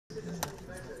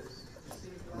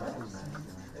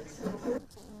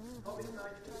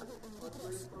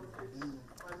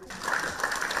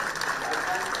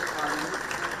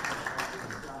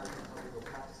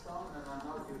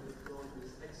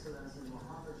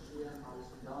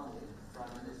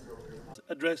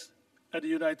Address at the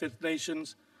United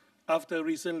Nations after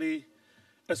recently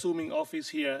assuming office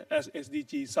here as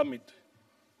SDG Summit.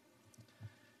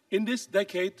 In this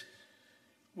decade,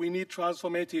 we need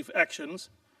transformative actions.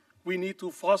 We need to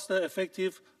foster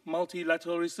effective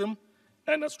multilateralism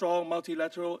and a strong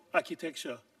multilateral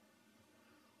architecture,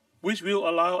 which will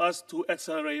allow us to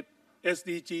accelerate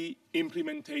SDG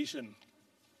implementation.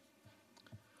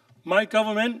 My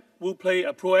government will play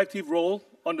a proactive role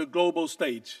on the global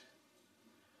stage.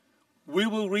 We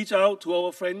will reach out to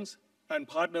our friends and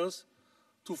partners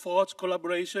to forge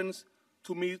collaborations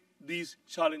to meet these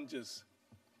challenges.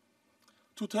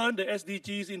 To turn the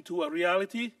SDGs into a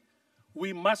reality,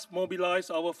 we must mobilize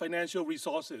our financial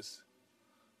resources.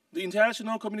 The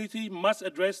international community must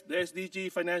address the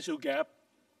SDG financial gap,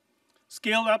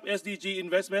 scale up SDG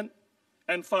investment,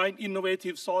 and find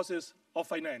innovative sources of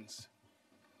finance.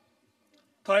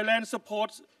 Thailand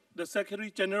supports the Secretary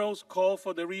General's call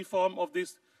for the reform of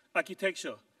this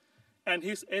architecture and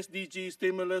his SDG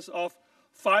stimulus of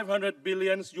 $500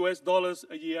 billion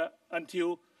a year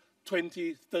until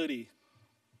 2030.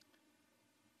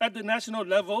 At the national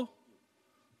level,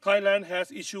 Thailand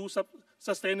has issued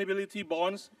sustainability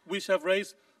bonds which have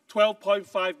raised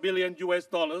 $12.5 billion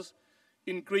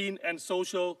in green and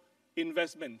social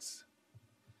investments.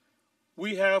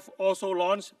 We have also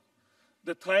launched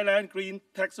the Thailand Green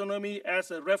Taxonomy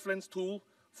as a reference tool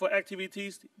for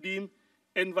activities deemed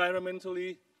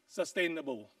environmentally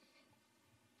sustainable.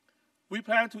 We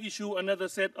plan to issue another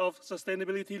set of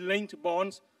sustainability-linked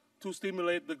bonds to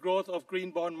stimulate the growth of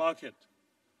green bond market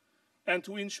and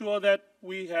to ensure that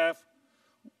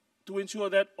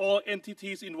all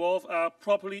entities involved are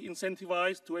properly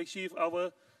incentivized to achieve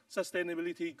our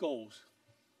sustainability goals.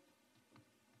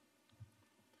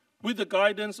 With the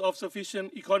guidance of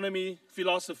sufficient economy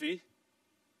philosophy,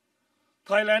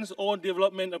 Thailand's own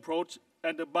development approach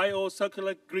and the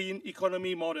bio-circular green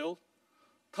economy model,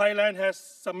 Thailand has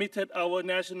submitted our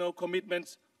national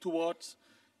commitments towards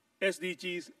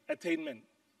SDGs attainment.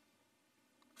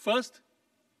 First,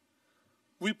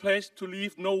 we pledge to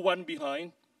leave no one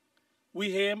behind.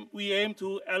 We aim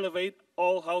to elevate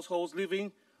all households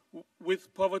living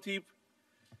with poverty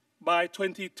by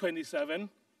 2027.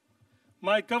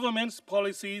 My government's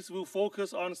policies will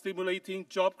focus on stimulating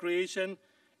job creation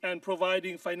and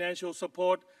providing financial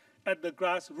support at the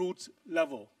grassroots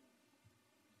level.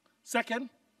 Second,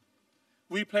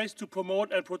 we pledge to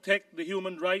promote and protect the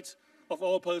human rights of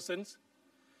all persons.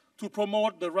 To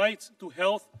promote the rights to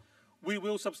health, we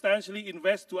will substantially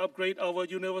invest to upgrade our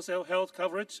universal health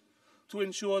coverage to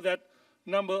ensure that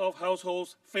number of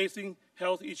households facing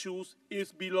health issues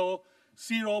is below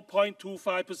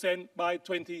 0.25% by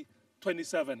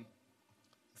 2027.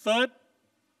 Third,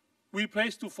 we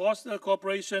pledge to foster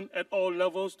cooperation at all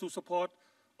levels to support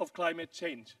of climate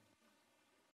change.